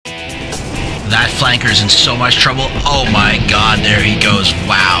that flanker's in so much trouble. Oh my god, there he goes.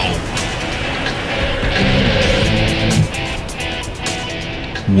 Wow.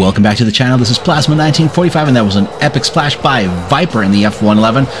 Welcome back to the channel. This is Plasma1945, and that was an epic splash by Viper in the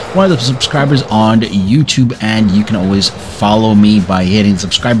F-111, one of the subscribers on YouTube, and you can always follow me by hitting the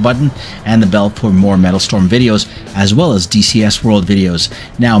subscribe button and the bell for more Metalstorm videos, as well as DCS World videos.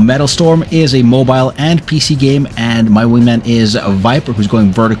 Now, Metalstorm is a mobile and PC game, and my wingman is Viper, who's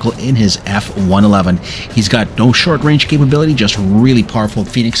going vertical in his F-111. He's got no short-range capability, just really powerful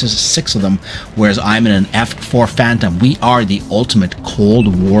Phoenixes, 6 of them, whereas I'm in an F-4 Phantom. We are the ultimate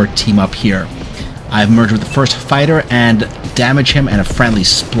Cold War team up here. I've merged with the first fighter and damage him, and a friendly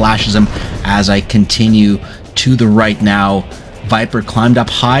splashes him as I continue to the right now. Viper climbed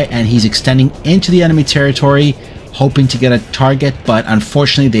up high and he's extending into the enemy territory, hoping to get a target, but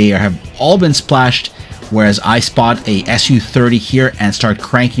unfortunately they have all been splashed, whereas I spot a Su-30 here and start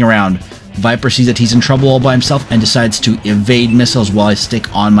cranking around. Viper sees that he's in trouble all by himself and decides to evade missiles while I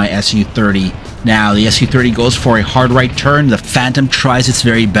stick on my Su-30. Now, the Su-30 goes for a hard right turn. The Phantom tries its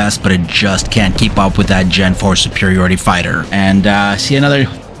very best, but it just can't keep up with that Gen 4 superiority fighter. And see another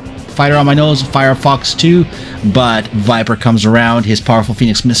fighter on my nose, Firefox 2, but Viper comes around. His powerful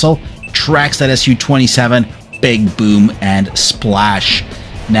Phoenix missile tracks that Su-27, big boom and splash.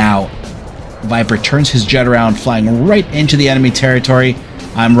 Now, Viper turns his jet around, flying right into the enemy territory.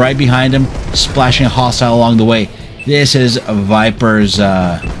 I'm right behind him, splashing a hostile along the way. This is Viper's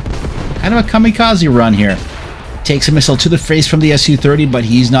kind of a kamikaze run here. Takes a missile to the face from the Su-30, but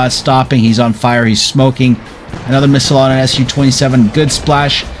he's not stopping. He's on fire. He's smoking. Another missile on an Su-27. Good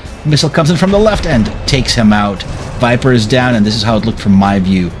splash. Missile comes in from the left and takes him out. Viper is down, and this is how it looked from my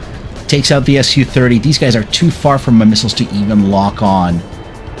view. Takes out the Su-30. These guys are too far from my missiles to even lock on.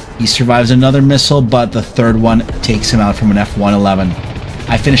 He survives another missile, but the third one takes him out from an F-111.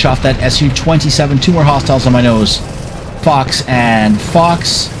 I finish off that Su-27. 2 more hostiles on my nose. Fox and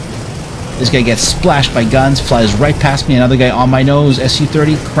Fox. This guy gets splashed by guns, flies right past me. Another guy on my nose,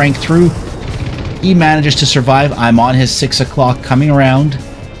 Su-30, crank through. He manages to survive. I'm on his 6 o'clock, coming around.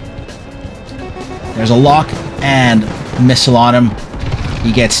 There's a lock and missile on him.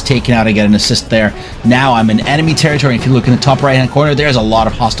 He gets taken out. I get an assist there. Now I'm in enemy territory. If you look in the top right-hand corner, there's a lot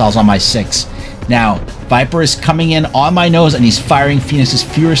of hostiles on my 6. Now, Viper is coming in on my nose, and he's firing Phoenixes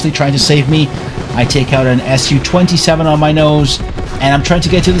furiously, trying to save me. I take out an Su-27 on my nose, and I'm trying to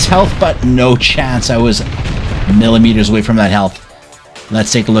get to this health, but no chance. I was millimeters away from that health.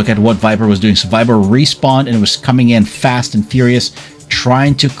 Let's take a look at what Viper was doing. So Viper respawned and was coming in fast and furious,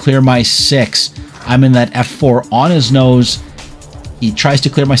 trying to clear my 6. I'm in that F4 on his nose. He tries to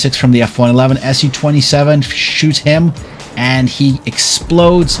clear my 6 from the F-111. Su-27 shoots him, and he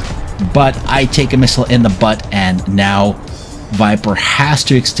explodes, but I take a missile in the butt, and now Viper has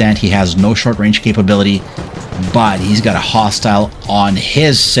to extend. He has no short-range capability, but he's got a hostile on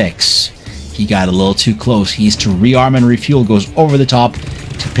his 6. He got a little too close. He's to rearm and refuel, goes over the top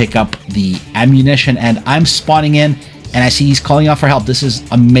to pick up the ammunition, and I'm spawning in, and I see he's calling out for help. This is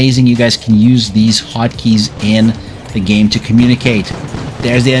amazing. You guys can use these hotkeys in the game to communicate.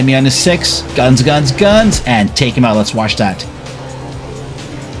 There's the enemy on his 6. Guns, guns, guns, and take him out. Let's watch that.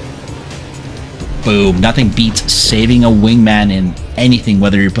 Boom. Nothing beats saving a wingman in anything,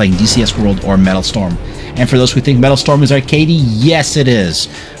 whether you're playing DCS World or Metalstorm. And for those who think Metalstorm is arcadey, yes it is.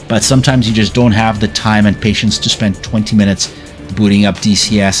 But sometimes you just don't have the time and patience to spend 20 minutes booting up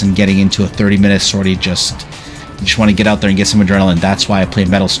DCS and getting into a 30-minute sortie. You just want to get out there and get some adrenaline. That's why I play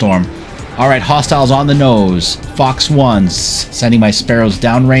Metalstorm. Alright, hostiles on the nose. Fox 1s, sending my Sparrows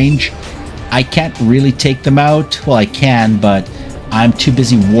downrange. I can't really take them out. Well, I can, but I'm too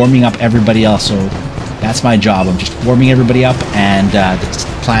busy warming up everybody else, so that's my job. I'm just warming everybody up, and the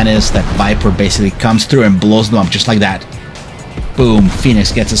plan is that Viper basically comes through and blows them up just like that. Boom.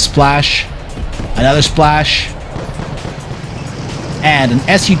 Phoenix gets a splash. Another splash. And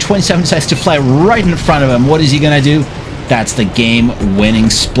an Su-27 decides to fly right in front of him. What is he going to do? That's the game-winning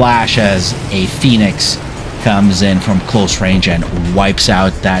splash as a Phoenix comes in from close range and wipes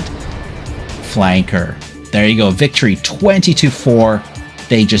out that flanker. There you go. Victory 20-4.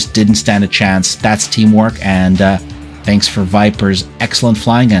 They just didn't stand a chance. That's teamwork, and thanks for Viper's excellent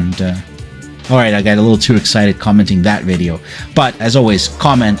flying. And alright, I got a little too excited commenting that video. But as always,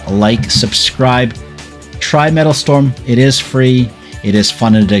 comment, like, subscribe. Try Metalstorm. It is free. It is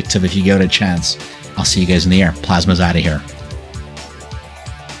fun and addictive if you give it a chance. I'll see you guys in the air. Plasma's out of here.